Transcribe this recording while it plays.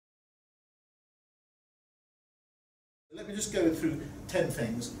Let me just go through 10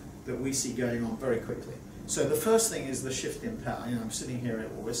 things that we see going on very quickly. So the first thing is the shift in power. You know, I'm sitting here,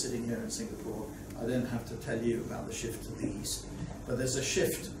 or we're sitting here in Singapore. I don't have to tell you about the shift to the east, but there's a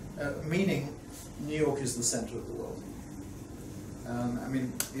shift, meaning New York is the center of the world. I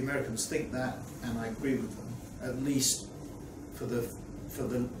mean, the Americans think that, and I agree with them, at least for the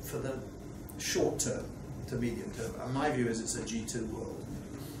short term to medium term. And my view is it's a G2 world.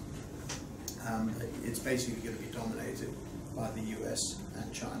 It's basically going to be dominated by the US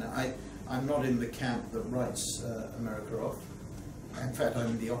and China. I'm not in the camp that writes America off. In fact,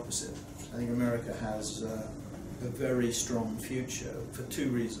 I'm the opposite. I think America has a very strong future for two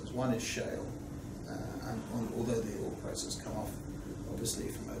reasons. One is shale, and although the oil price has come off, obviously,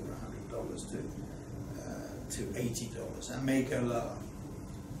 from over $100 to $80, and may go lower,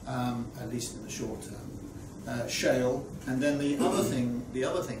 at least in the short term. Shale, and then the other thing,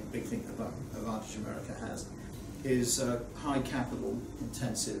 big thing advantage America has, is high capital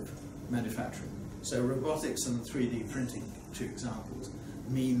intensive manufacturing. So robotics and 3D printing, two examples,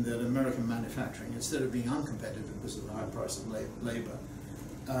 mean that American manufacturing, instead of being uncompetitive because of the high price of labour,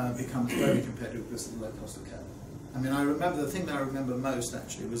 becomes very competitive because of the low cost of capital. I mean, I remember, the thing that I remember most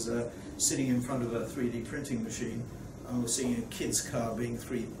actually was sitting in front of a 3D printing machine and was seeing a kid's car being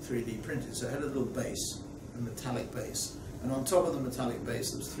 3D printed. So it had a little base, a metallic base, and on top of the metallic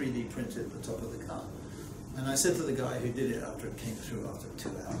base there was 3D printed at the top of the car. And I said to the guy who did it after it came through after 2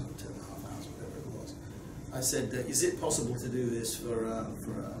 hours, 2.5 hours, whatever it was, I said, is it possible to do this for a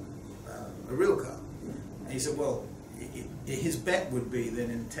real car? And he said, well, his bet would be that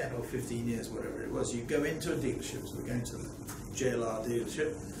in 10 or 15 years, whatever it was, you go into a dealership, so we're going to the JLR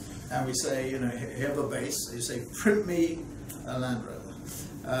dealership, and we say, you know, you have a base, so you say, print me a Land Rover,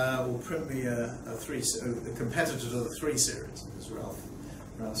 or print me a competitor to the 3 Series, as Ralph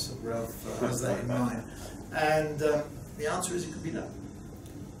has that in mind. And the answer is it could be done,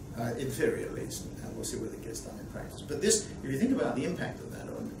 in theory at least, and we'll see whether it gets done in practice. But this, if you think about the impact of that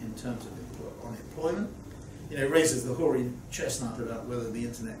in terms of on employment, you know, it raises the hoary chestnut about whether the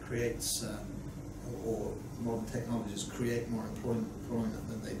internet creates, or modern technologies create more employment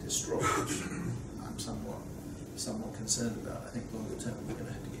than they destroy, which I'm somewhat concerned about. I think longer term we're going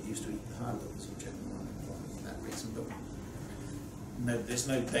to have to get used to even higher levels of general unemployment for that reason. But no, there's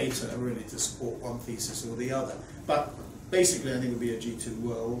no data really to support one thesis or the other. But basically, I think it would be a G2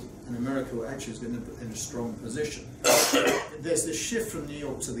 world, and America actually is going to be in a strong position. There's this shift from New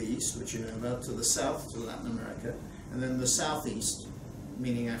York to the east, which you know about, to the south, to Latin America, and then the southeast,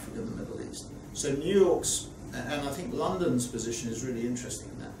 meaning Africa and the Middle East. So New York's, and I think London's position is really interesting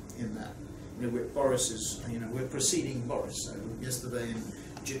in that. You know, Boris is, you know, we're preceding Boris. So yesterday in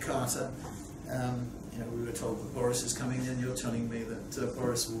Jakarta, you know, we were told that Boris is coming in. You're telling me that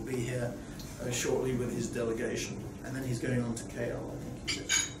Boris will be here shortly with his delegation, and then he's going on to KL, I think he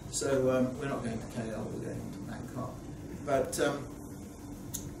said. So we're not going to KL, we're going to Bangkok. But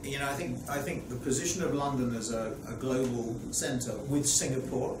you know, I think the position of London as a global centre with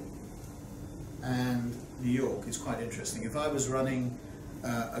Singapore and New York is quite interesting. If I was running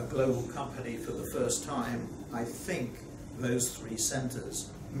a global company for the first time, I think those 3 centres,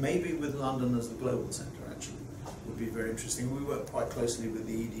 maybe with London as the global centre actually, would be very interesting. We work quite closely with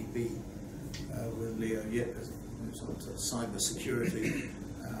the EDB, with Leo Yip, who's on cyber security,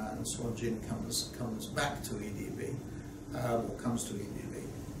 and Swan Jin comes back to EDB, or comes to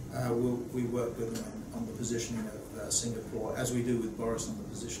EDB. We work with them on the positioning of Singapore, as we do with Boris on the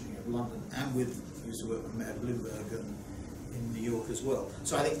positioning of London, and with used to work with Mayor Bloomberg and in New York as well.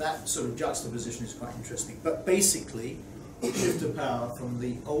 So I think that sort of juxtaposition is quite interesting. But basically, shift of power from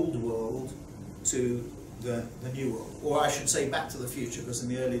the old world to the new world, or I should say back to the future, because in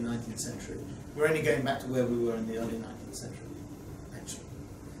the early 19th century, we're only going back to where we were in the early 19th century, actually,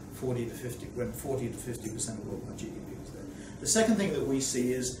 40 to 50% of world GDP was there. The second thing that we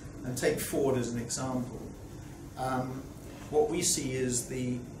see is, and take Ford as an example, what we see is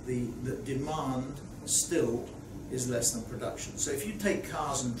the demand still is less than production. So if you take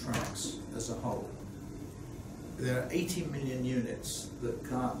cars and trucks as a whole, there are 80 million units that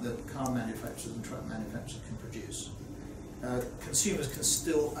car manufacturers and truck manufacturers can produce. Consumers can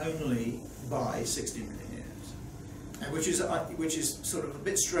still only buy 60 million units, which is sort of a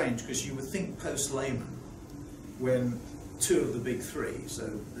bit strange, because you would think post-Lehman, when 2 of the big 3, so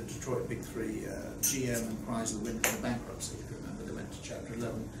the Detroit big 3, GM and Chrysler went into bankruptcy, if you remember, they went to Chapter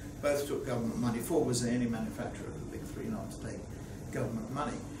 11, both took government money. Ford was the only manufacturer of the big 3 not to take government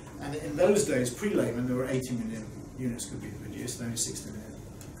money. And in those days, pre-Lehman, there were 80 million units could be produced, and only 60 million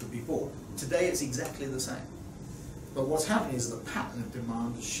could be bought. Today it's exactly the same. But what's happening is the pattern of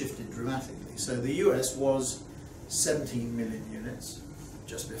demand has shifted dramatically. So the US was 17 million units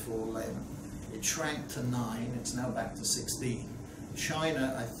just before Lehman. It shrank to 9, it's now back to 16.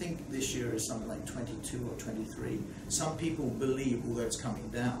 China, I think this year is something like 22 or 23. Some people believe, although it's coming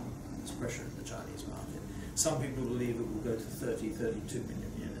down, there's pressure in the Chinese market, some people believe it will go to 30, 32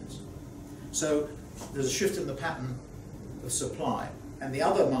 million units. So there's a shift in the pattern of supply. And the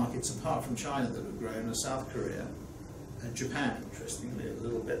other markets, apart from China, that have grown are South Korea and Japan, interestingly, a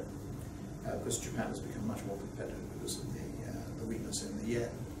little bit, because Japan has become much more competitive because of the weakness in the yen,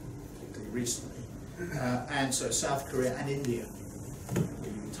 particularly recently. And so South Korea and India.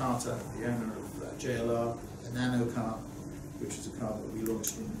 Tata, the owner of JLR, a nano car, which is a car that we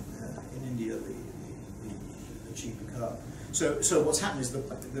launched in India, the cheaper car. So what's happened is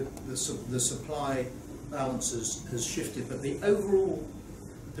the supply balance has shifted, but the overall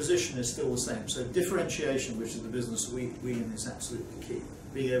position is still the same. So differentiation, which is the business we in, is absolutely key.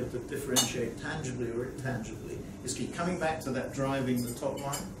 Being able to differentiate tangibly or intangibly is key. Coming back to that driving the top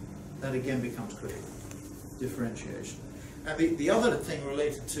line, that again becomes critical. Differentiation. And the other thing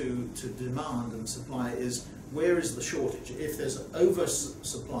related to demand and supply is, where is the shortage? If there's an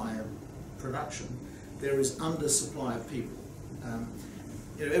oversupply of production, there is undersupply of people.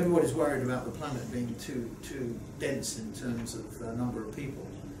 You know, everybody's worried about the planet being too dense in terms of number of people.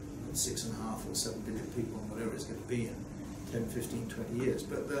 6.5 or 7 billion people, and whatever it's going to be in 10, 15, 20 years.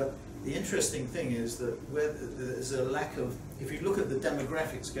 But the interesting thing is that where there's a lack of, if you look at the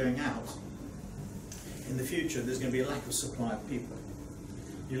demographics going out, in the future there's going to be a lack of supply of people.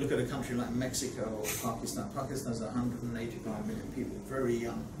 You look at a country like Mexico or Pakistan. Pakistan has 185 million people, very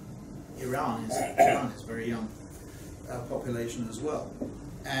young. Iran is very young population as well.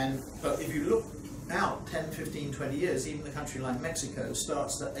 But if you look out 10, 15, 20 years, even a country like Mexico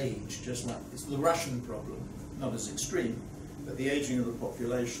starts to age, just like it's the Russian problem, not as extreme, but the aging of the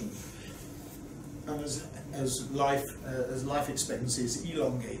population. And as life expectancy is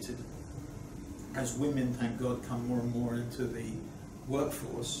elongated, as women, thank God, come more and more into the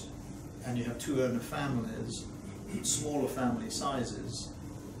workforce, and you have two-earner families, smaller family sizes,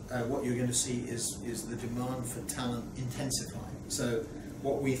 what you're going to see is the demand for talent intensifying. So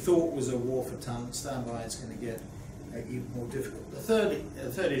what we thought was a war for talent, stand by, it's going to get even more difficult. The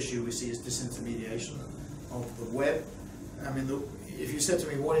third issue we see is disintermediation of the web. I mean, if you said to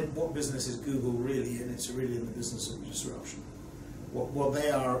me, what business is Google really in? It's really in the business of disruption. What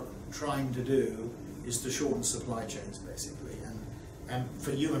they are trying to do is to shorten supply chains, basically. And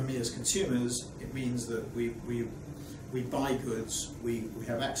for you and me as consumers, it means that we buy goods, we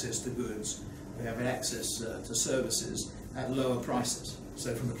have access to goods, we have access to services at lower prices.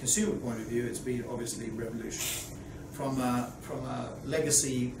 So from a consumer point of view, it's been obviously revolutionary. From a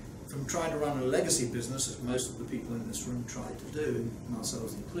legacy, from trying to run a legacy business, as most of the people in this room try to do, and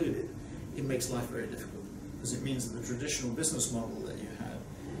ourselves included, it makes life very difficult, because it means that the traditional business model that you have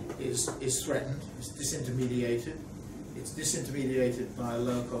is threatened, it's disintermediated. It's disintermediated by a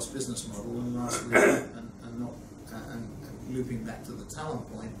low-cost business model, and lastly, and looping back to the talent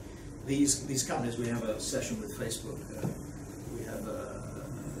point, these companies, we have a session with Facebook, we have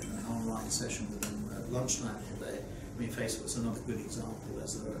an online session with them at lunchtime today. I mean, Facebook's another good example,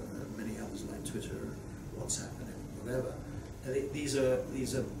 as there are many others like Twitter, WhatsApp, and whatever. These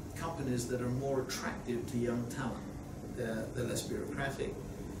are companies that are more attractive to young talent. They're less bureaucratic,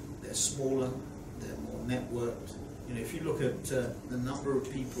 they're smaller, they're more networked. You know, if you look at the number of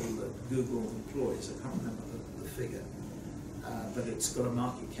people that Google employs, I can't remember the figure, but it's got a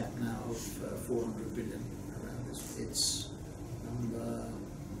market cap now of 400 billion around. It's number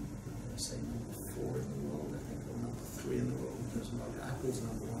 4 in the world, I think, or number 3 in the world in terms of market. Apple's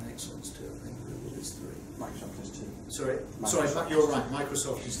number 1, Exxon's 2, I think, Google is 3. Microsoft is 2. Sorry, you're right,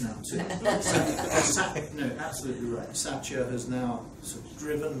 Microsoft is now 2. No, absolutely right. Satya has now sort of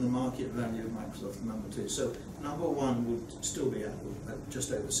driven the market value of Microsoft to number 2. So number 1 would still be Apple, at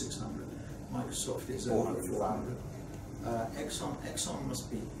just over 600. Microsoft is over 400. Exxon must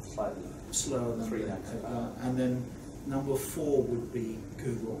be slightly slower than that. And then number 4 would be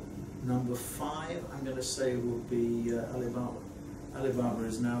Google. Number 5, I'm going to say, would be Alibaba. Alibaba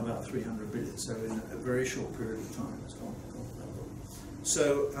is now about 300 billion, so in a very short period of time it's gone double.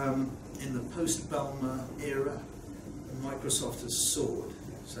 So in the post-Ballmer era, Microsoft has soared.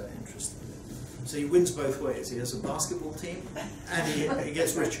 So interesting. So he wins both ways. He has a basketball team and he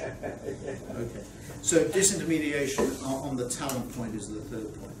gets richer. Okay. So disintermediation on the talent point is the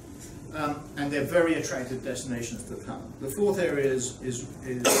third point. And they're very attractive destinations to talent. The fourth area is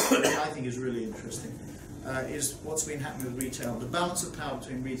I think is really interesting, is what's been happening with retail, the balance of power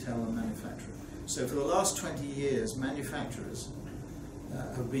between retail and manufacturing. So for the last 20 years, manufacturers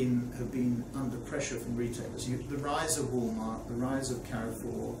have been under pressure from retailers. The rise of Walmart, the rise of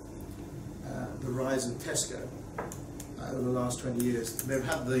Carrefour, the rise of Tesco over the last 20 years, they've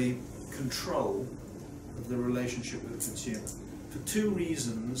had the control of the relationship with the consumer. For two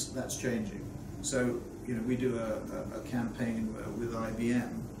reasons, that's changing. So, you know, we do a campaign with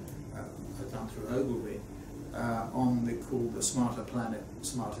IBM, done through Ogilvy, called the Smarter Planet,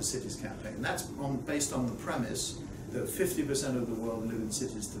 Smarter Cities campaign. And that's based on the premise that 50% of the world live in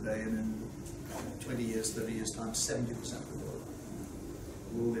cities today, and in 20 years, 30 years time, 70% of the world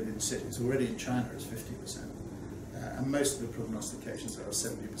will live in cities. Already in China it's 50%. And most of the prognostications are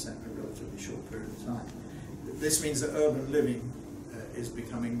 70% in a relatively short period of time. This means that urban living is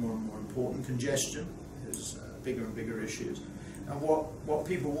becoming more and more important. Congestion is bigger and bigger issues. And what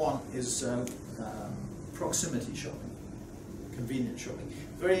people want is proximity shopping, convenience shopping.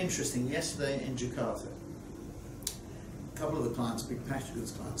 Very interesting, yesterday in Jakarta, a couple of the clients, big packaged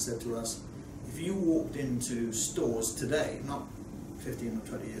goods clients, said to us, if you walked into stores today, not 15 or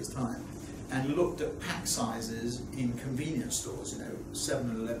 20 years time, and looked at pack sizes in convenience stores, you know,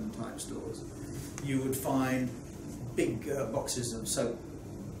 7-Eleven type stores, you would find big boxes of soap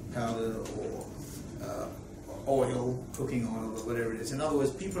powder or oil, cooking oil or whatever it is. In other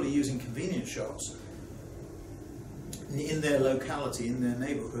words, people are using convenience shops in their locality, in their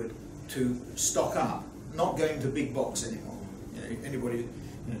neighborhood, to stock up, not going to big box anymore. You know, anybody,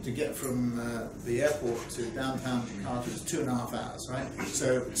 you know, to get from the airport to downtown Jakarta is 2.5 hours, right?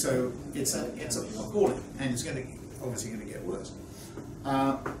 So it's appalling, and it's obviously going to get worse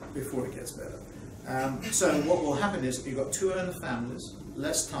before it gets better. So what will happen is you've got two owner families,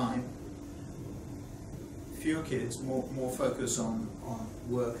 less time, fewer kids, more focus on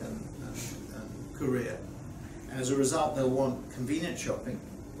work and career. And as a result, they'll want convenient shopping,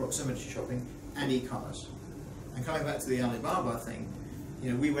 proximity shopping, and e-commerce. And coming back to the Alibaba thing,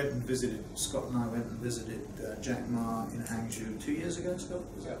 you know, we went and visited, Scott and I went and visited Jack Ma in Hangzhou 2 years ago, Scott?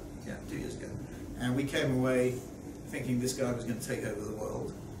 Was that? Yeah, 2 years ago. And we came away thinking this guy was going to take over the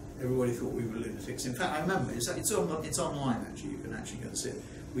world. Everybody thought we were lunatics. In fact, I remember, it's online actually, you can actually go and see it.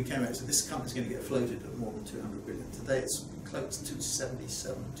 We came out and said, this company's going to get floated at more than 200 billion. Today it's close to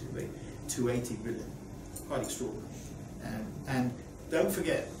 277, 280 billion. Quite extraordinary. And don't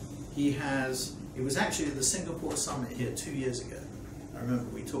forget, it was actually at the Singapore summit here 2 years ago. I remember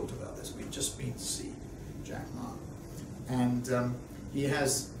we talked about this. We'd just been to see Jack Ma. And he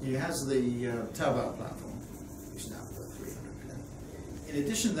has the Taobao platform, which is now worth 300 billion. In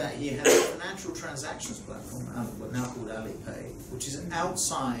addition to that, he has a financial transactions platform, now called Alipay, which is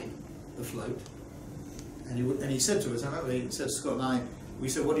outside the float. And he said to us, I remember he said to Scott and I, we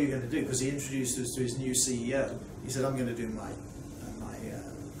said, what are you going to do? Because he introduced us to his new CEO. He said, I'm going to do my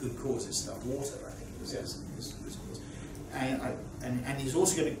good causes stuff, water, I think it was his cause. And he's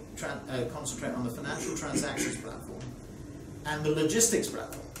also going to concentrate on the financial transactions platform and the logistics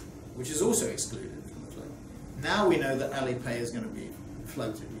platform, which is also excluded from the float. Now we know that Alipay is going to be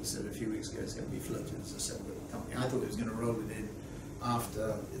floated. He said a few weeks ago it's going to be floated as a separate company. I thought it was going to roll it in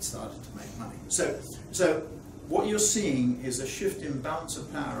after it started to make money. So what you're seeing is a shift in balance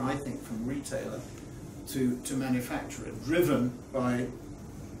of power, I think, from retailer to manufacturer, driven by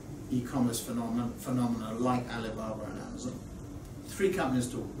e-commerce phenomena like Alibaba and Amazon. Three companies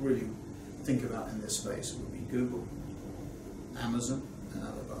to really think about in this space would be Google, Amazon, and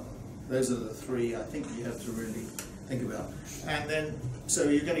Alibaba. Those are the three I think you have to really think about. And then, so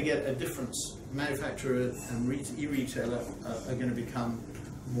you're going to get a difference. Manufacturer and e-retailer are going to become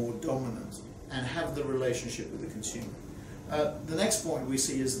more dominant and have the relationship with the consumer. The next point we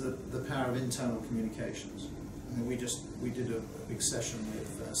see is the power of internal communications. I mean, we did a big session with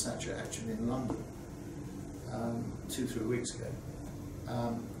Satya actually in London 2-3 weeks ago,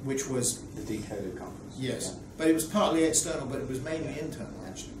 which was the Decoded conference. Yes, yeah. But it was partly external, but it was mainly internal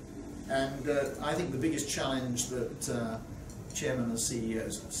actually. And I think the biggest challenge that chairmen and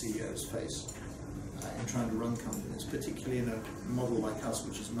CEOs face in trying to run companies, particularly in a model like us,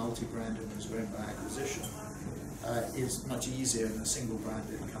 which is multi-branded and is grown by acquisition, is much easier in a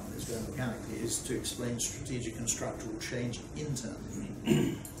single-branded company that's grown organically, is to explain strategic and structural change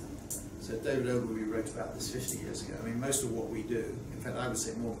internally. So David Ogilvy wrote about this 50 years ago. I mean, most of what we do, in fact I would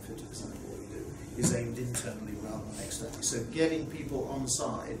say more than 50% of what we do, is aimed internally rather than externally. So getting people on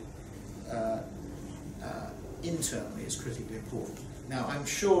side internally is critically important. Now, I'm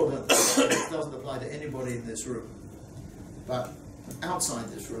sure that it doesn't apply to anybody in this room, but outside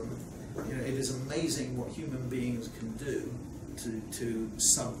this room, you know, it is amazing what human beings can do to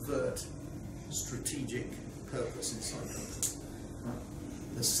subvert strategic purpose inside companies. Right?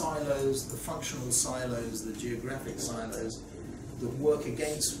 The silos, the functional silos, the geographic silos, that work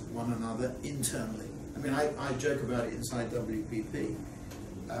against one another internally. I mean, I joke about it inside WPP.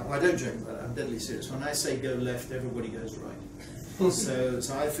 Well, I don't joke about it, I'm deadly serious. When I say go left, everybody goes right. So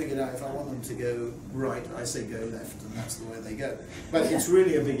I figured out if I want them to go right, I say go left, and that's the way they go. But it's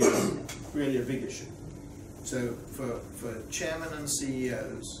really a big issue, really a big issue. So for chairmen and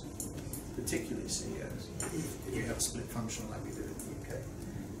CEOs, particularly CEOs, if you have a split function like we do in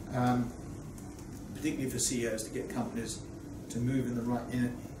the UK, particularly for CEOs to get companies to move in the right,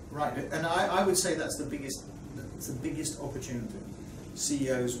 and I would say that's the biggest opportunity.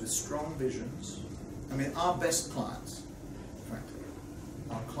 CEOs with strong visions. I mean, our best clients, frankly,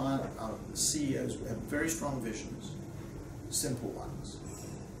 our CEOs who have very strong visions, simple ones,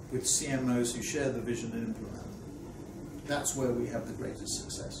 with CMOs who share the vision and implement them. That's where we have the greatest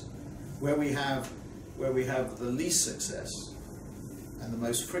success. Where we have the least success and the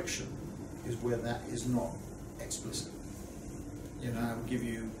most friction is where that is not explicit. You know, I would give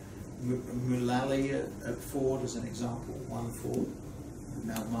you Mullally at Ford as an example, one Ford,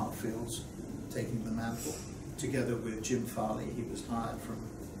 now Mark Fields taking the mantle, together with Jim Farley. He was hired from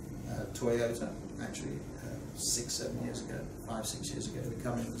Toyota, actually 5-6 years ago, to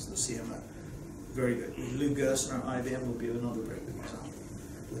come in as the CMO. Very good. Lou Gerstner at IBM will be another very good example.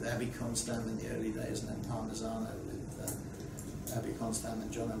 With Abby Constam in the early days, and then Parmigiano with Abby Constam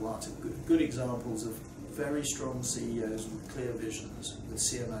and John Iwata. Good examples of very strong CEOs with clear visions, with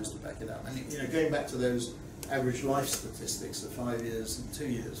CMOs to back it up. And you know, going back to those average life statistics of 5 years and 2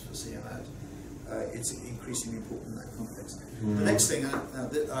 years for CMOs, it's increasingly important in that context. Mm. The next thing,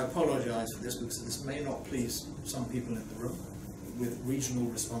 I apologise for this because this may not please some people in the room with regional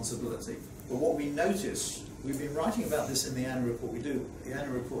responsibility, but what we notice, we've been writing about this in the annual report. The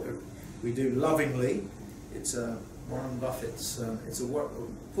annual report we do lovingly. It's Warren Buffett's, it's a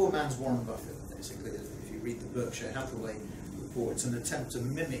poor man's Warren Buffett, basically. If you read the Berkshire Hathaway report, it's an attempt to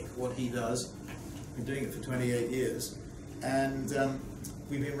mimic what he does. We've been doing it for 28 years. And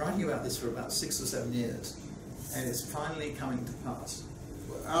we've been writing about this for about 6 or 7 years, and it's finally coming to pass.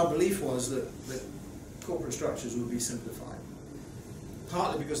 Our belief was that corporate structures would be simplified,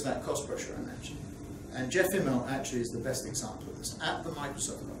 partly because of that cost pressure I mentioned. And Jeff Immelt actually is the best example of this. At the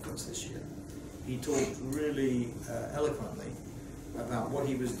Microsoft conference this year, he talked really eloquently about what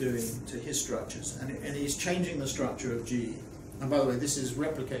he was doing to his structures, and he's changing the structure of GE. And by the way, this is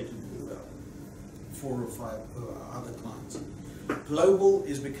replicated with 4 or 5 other clients. Global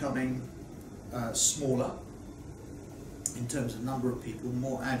is becoming smaller in terms of number of people,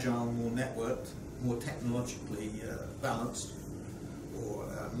 more agile, more networked, more technologically balanced, or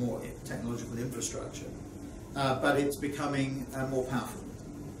more technological infrastructure, but it's becoming more powerful.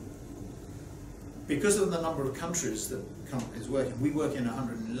 Because of the number of countries that companies work in, we work in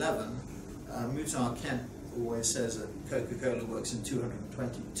 111. Muhtar Kent always says that Coca-Cola works in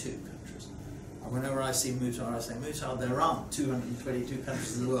 222 countries. And whenever I see Muhtar, I say, Muhtar, there aren't 222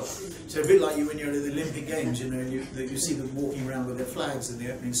 countries in the world. So a bit like you when you're at the Olympic Games, you know, you see them walking around with their flags in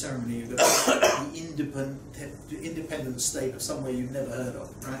the opening ceremony. You've got the independent state of somewhere you've never heard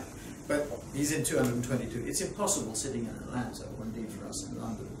of, right? But he's in 222. It's impossible sitting in Atlanta, or indeed for us in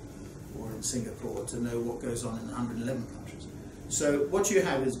London or in Singapore, to know what goes on in 111 countries. So what you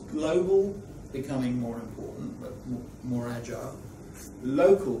have is global becoming more important, but more agile.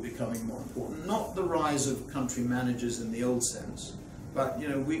 Local becoming more important, not the rise of country managers in the old sense, but you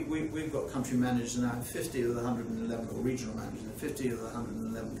know, we've got country managers now in 50 of the 111, or regional managers in 50 of the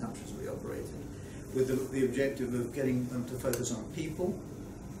 111 countries we operate in, with the objective of getting them to focus on people,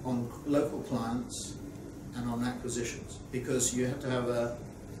 on local clients, and on acquisitions, because you have to have a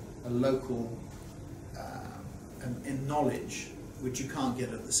local in knowledge which you can't get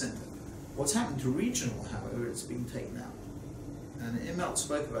at the centre. What's happened to regional, however, it's been taken out. And Immelt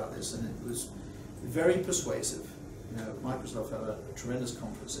spoke about this, and it was very persuasive. You know, Microsoft had a tremendous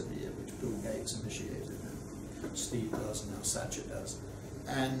conference every year, which Bill Gates initiated, and Steve does, and now Satcher does.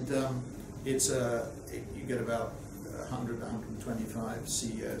 And you get about 100, 125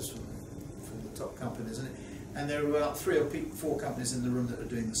 CEOs from the top companies, and there are about 3 or 4 companies in the room that are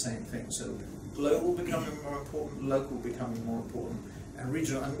doing the same thing. So global becoming more important, local becoming more important, and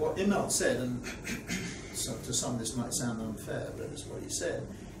regional. And what Immelt said, and so to some this might sound unfair, but that's what he said.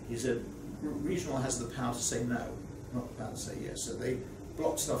 He said regional has the power to say no, not the power to say yes. So they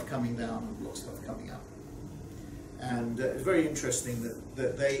block stuff coming down and block stuff coming up. And it's very interesting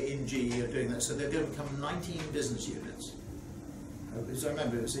that they in GE are doing that. So they're going to become 19 business units. Because I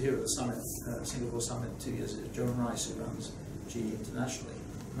remember it was here at the summit, Singapore Summit 2 years ago, Joan Rice, who runs GE internationally.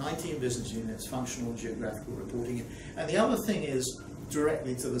 19 business units, functional, geographical reporting. And the other thing is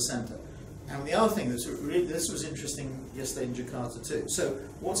directly to the centre. And the other thing that's really, this was interesting yesterday in Jakarta too. So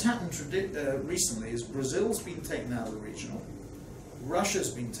what's happened recently is Brazil's been taken out of the regional,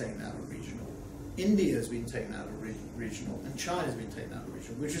 Russia's been taken out of regional, India's been taken out of regional, and China's been taken out of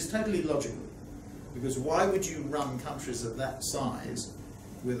regional, which is totally logical. Because why would you run countries of that size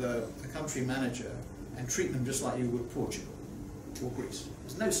with a country manager and treat them just like you would Portugal or Greece?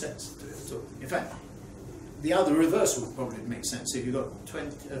 There's no sense to it at all. In fact, the other reverse would probably make sense. If you've got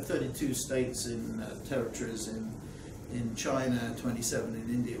 32 states in territories in China, 27 in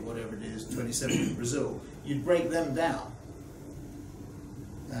India, whatever it is, 27 in Brazil, you'd break them down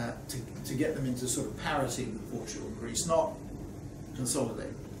to get them into sort of parity with Portugal and Greece, not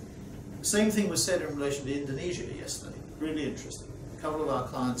consolidate. The same thing was said in relation to Indonesia yesterday. Really interesting. A couple of our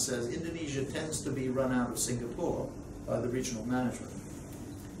clients says Indonesia tends to be run out of Singapore by the regional management.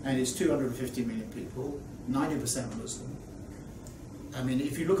 And it's 250 million people, 90% Muslim. I mean,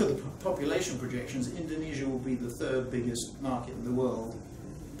 if you look at the population projections, Indonesia will be the third biggest market in the world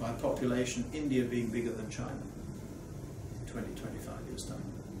by population, India being bigger than China in 20, 25 years' time.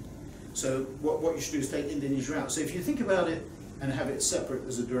 So what you should do is take Indonesia out. So if you think about it and have it separate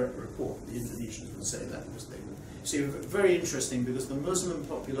as a direct report, the Indonesians would say that because they would. See, very interesting because the Muslim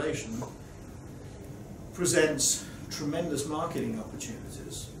population presents tremendous marketing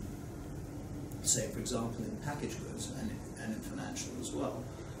opportunities, say for example in packaged goods and in financial as well.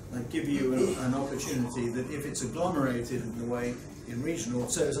 They give you an opportunity that if it's agglomerated in the way in regional,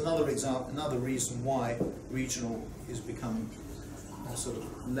 so it's another example, another reason why regional is becoming sort of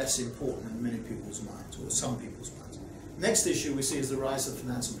less important in many people's minds, or some people's minds. Next issue we see is the rise of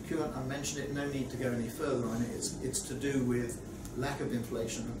finance and procurement. I mentioned it, no need to go any further on it. It's to do with lack of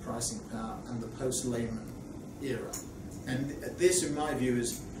inflation and pricing power and the post-Lehman era. And this, in my view,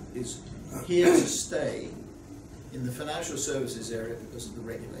 is here to stay in the financial services area because of the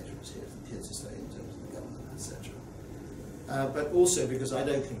regulator is here to stay in terms of the government, etc. But also because I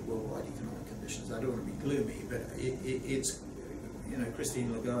don't think worldwide economic conditions, I don't want to be gloomy, but it's, you know,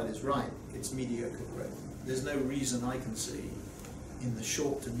 Christine Lagarde is right, it's mediocre growth. There's no reason I can see in the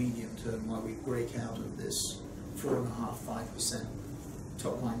short to medium term why we break out of this 4.5–5%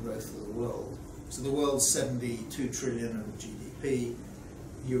 top line growth for the world. So the world's 72 trillion of GDP,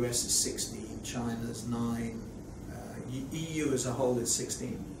 US is 16, China's 9, EU as a whole is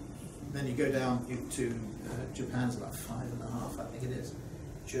 16. Then you go down to Japan's about 5.5, I think it is.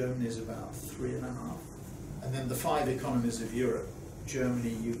 Germany is about 3.5. And then the 5 economies of Europe,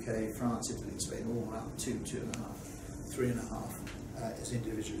 Germany, UK, France, Italy, Spain, all around 2, 2.5, 3.5 as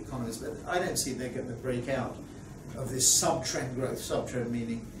individual economies. But I don't see they're going to break out of this sub-trend growth, sub-trend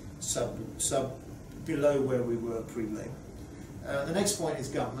meaning sub below where we were pre-Labour. The next point is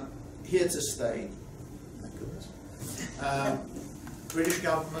government, here to stay. Thank goodness. British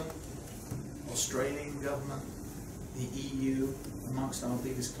government, Australian government, the EU, amongst our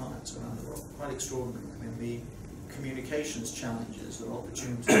biggest clients around the world. Quite extraordinary. I mean, the communications challenges or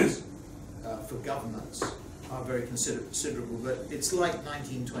opportunities for governments are very considerable, but it's like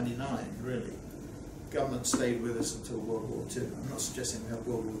 1929, really. Government stayed with us until World War II. I'm not suggesting we have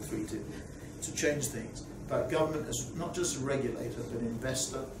World War III to change things, but government as not just a regulator, but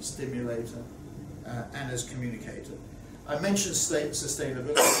investor, stimulator, and as communicator. I mentioned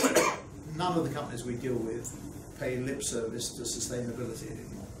sustainability. None of the companies we deal with pay lip service to sustainability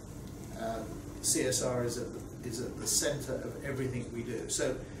anymore. CSR is at the centre of everything we do.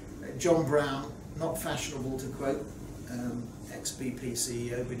 So John Brown, not fashionable to quote, ex-BP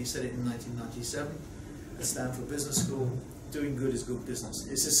CEO, but he said it in 1997 at Stanford Business School, doing good is good business.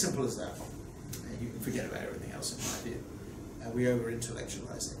 It's as simple as that. You can forget about everything else in my view. We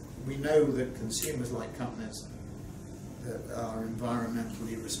over-intellectualise it. We know that consumers like companies that are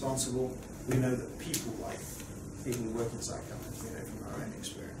environmentally responsible. We know that people like people who work inside companies, we know from our own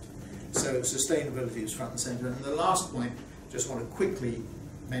experience. So sustainability is front and centre. And the last point, just want to quickly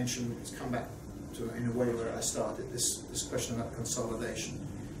mention, it's come back to in a way where I started, this question about consolidation.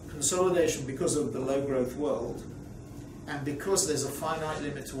 Consolidation, because of the low growth world, and because there's a finite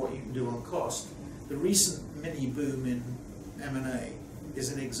limit to what you can do on cost, the recent mini boom in M&A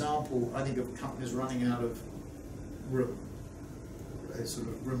is an example, I think, of companies running out of room, a sort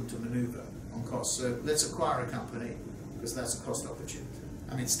of room to manoeuvre on cost. So let's acquire a company because that's a cost opportunity.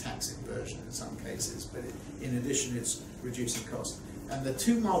 I mean, it's tax inversion in some cases, but in addition, it's reducing cost. And the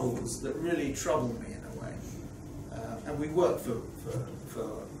two models that really trouble me in a way, and we work for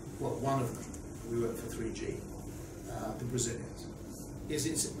well, one of them, we work for 3G, the Brazilians,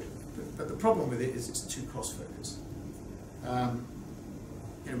 but the problem with it is it's too cost focused.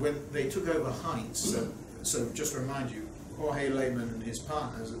 You know, when they took over Heinz, so just to remind you, Jorge Lehman and his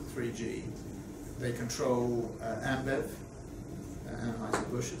partners at 3G, they control Ambev,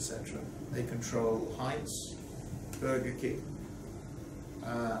 Anheuser-Busch, etc. They control Heinz, Burger King,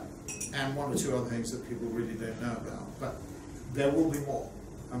 and one or two other things that people really don't know about. But there will be more.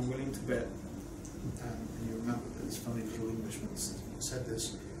 I'm willing to bet, and you remember that this funny little Englishman said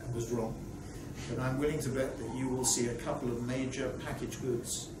this and was wrong, but I'm willing to bet that you will see a couple of major packaged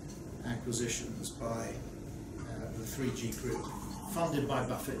goods acquisitions by the 3G group, funded by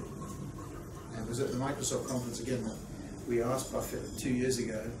Buffett. And it was at the Microsoft conference again that we asked Buffett 2 years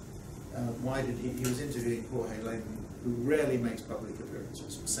ago, why did he was interviewing Jorge Lehman, who rarely makes public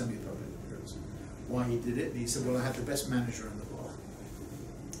appearances, or semi-public appearances, why he did it, and he said, well, I had the best manager in the world.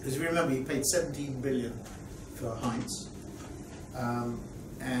 Because if you remember, he paid 17 billion for Heinz,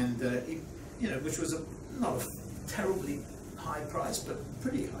 which was not a terribly high price, but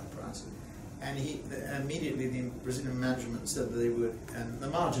pretty high price. And he immediately, the Brazilian management said that they would, and the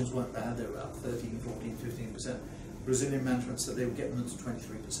margins weren't bad, they were about 13, 14, 15%. Brazilian management said they would get them to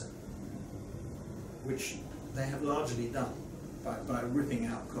 23%, which they have largely done by ripping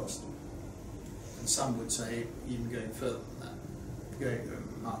out cost. And some would say even going further than that, going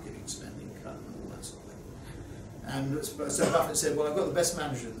marketing spending cut and all that sort of thing. And so Buffett said, well, I've got the best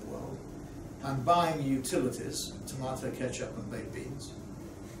manager in the world. I'm buying utilities, tomato, ketchup and baked beans,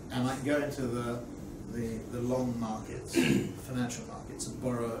 and I can go into the long markets, financial markets, and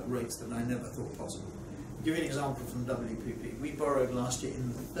borrow at rates that I never thought possible. I'll give you an example from WPP. We borrowed last year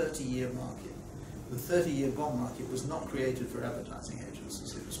in the 30-year market. The 30-year bond market was not created for advertising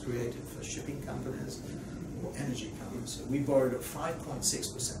agencies. It was created for shipping companies or energy companies. So we borrowed at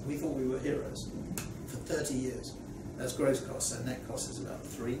 5.6%. We thought we were heroes for 30 years. That's gross cost, so net cost is about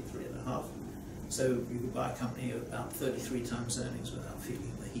 3.5. So you could buy a company at about 33 times earnings without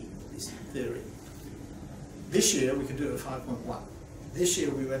feeling the heat, at least in theory. This year we could do it at 5.1. This year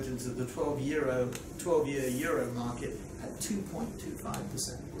we went into the 12-year euro market at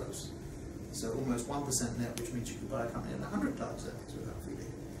 2.25% gross. So almost 1% net, which means you could buy a company at 100 times earnings without feeling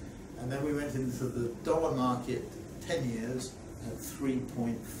it. And then we went into the dollar market 10 years at 3.35,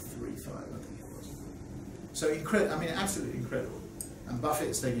 I think it was. So incredible, I mean, absolutely incredible. And Buffett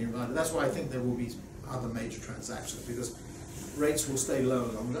is taking advantage. That's why I think there will be other major transactions, because rates will stay lower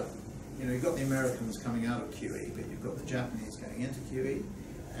longer. You know, you've got the Americans coming out of QE, but you've got the Japanese going into QE,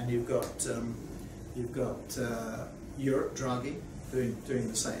 and you've got Europe, Draghi, doing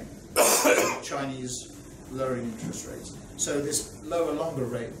the same. Chinese lowering interest rates. So this lower, longer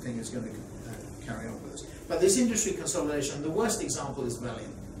rate thing is going to carry on with us. But this industry consolidation, the worst example is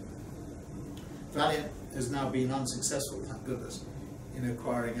Valiant. Valiant has now been unsuccessful, thank goodness, in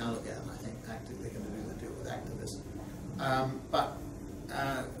acquiring Allergan. I think actively going to do the deal with activists. But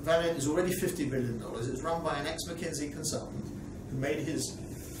Valiant is already $50 billion. It's run by an ex-McKinsey consultant who made his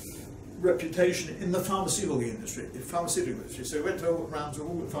reputation in the pharmaceutical industry. So he went around to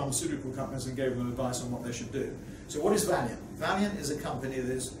all the pharmaceutical companies and gave them advice on what they should do. So what is Valiant? Valiant is a company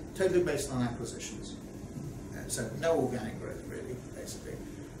that is totally based on acquisitions. So no organic growth, really, basically.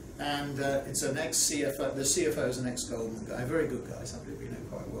 And it's an ex-CFO, the CFO is an ex-Goldman guy, a very good guy, somebody we know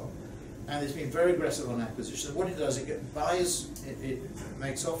quite well. And it's been very aggressive on acquisitions. What it does, it buys, it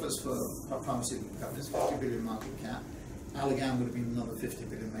makes offers for pharmaceutical companies, 50 billion market cap. Allergan would have been another 50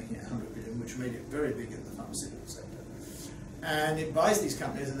 billion, making it 100 billion, which made it very big in the pharmaceutical sector. And it buys these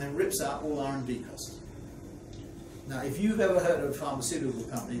companies and then rips out all R&D costs. Now, if you've ever heard of a pharmaceutical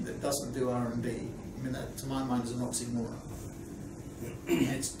company that doesn't do R&D, I mean, that to my mind is an oxymoron.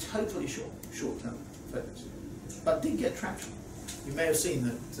 And it's totally short-term focus, but did get traction. You may have seen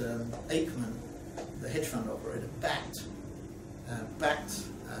that Aikman, the hedge fund operator, backed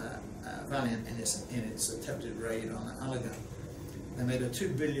Valiant in its attempted raid on Allergan. They made a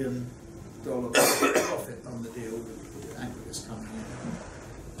 $2 billion profit on the deal with aggregates coming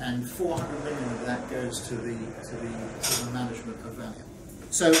in, and 400 million of that goes to the management of Valiant.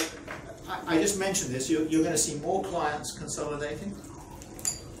 So I just mentioned this. You're going to see more clients consolidating.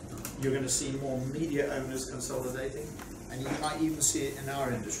 You're going to see more media owners consolidating, and you might even see it in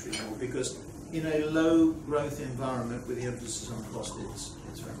our industry more, because in a low growth environment with the emphasis on cost,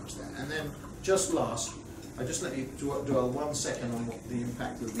 it's very much there. And then just last, I just let you dwell 1 second on what the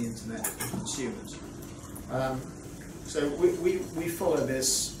impact of the internet on consumers. So we follow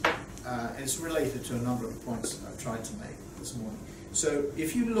this. It's related to a number of points that I've tried to make this morning. So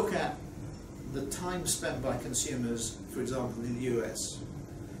if you look at the time spent by consumers, for example, in the US,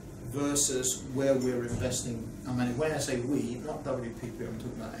 versus where we're investing, I mean, when I say we, not WPP, I'm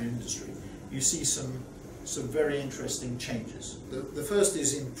talking about our industry, you see some very interesting changes. The first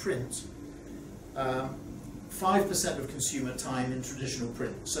is in print. 5% of consumer time in traditional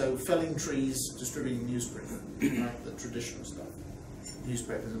print. So felling trees, distributing newsprint, right, the traditional stuff,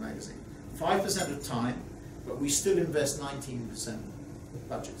 newspapers and magazines. 5% of time, but we still invest 19% of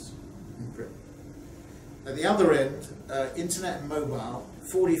budgets in print. At the other end, internet and mobile,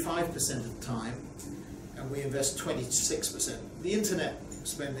 45% of time, and we invest 26%. The internet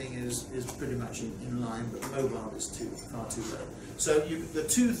spending is pretty much in line, but mobile is far too low. So the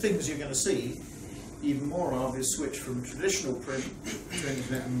two things you're going to see even more of is switch from traditional print to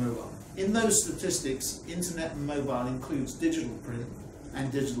internet and mobile. In those statistics, internet and mobile includes digital print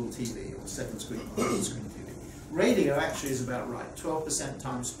and digital TV, or second screen TV. Radio actually is about right, 12%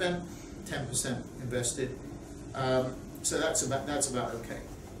 time spent, 10% invested, so that's about okay.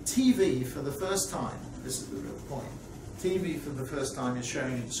 TV for the first time, this is the real point, TV for the first time is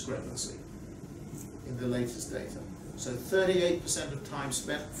showing a discrepancy in the latest data. So 38% of time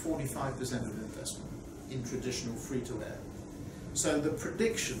spent, 45% of investment in traditional free-to-air. So the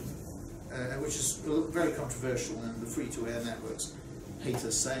prediction, which is very controversial, and the free-to-air networks hate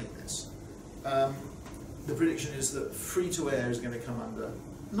us saying this, the prediction is that free-to-air is going to come under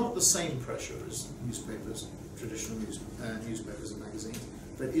not the same pressure as newspapers, traditional newspapers and magazines,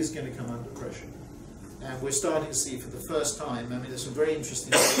 but is going to come under pressure. And we're starting to see for the first time, I mean, there's some very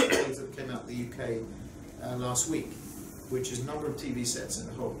interesting data that came out in the UK last week, which is number of TV sets in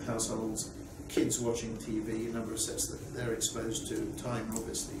the households, kids watching TV, number of sets that they're exposed to, time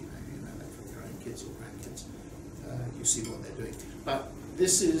obviously, you know that from your own kids or grandkids, you see what they're doing. But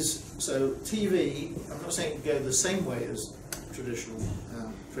this is, so TV, I'm not saying it go the same way as traditional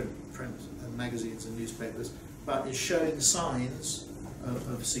print and magazines and newspapers, but is showing signs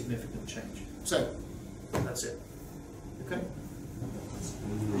of significant change. So, that's it. Okay?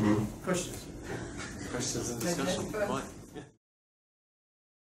 Questions? Questions and discussion. Right.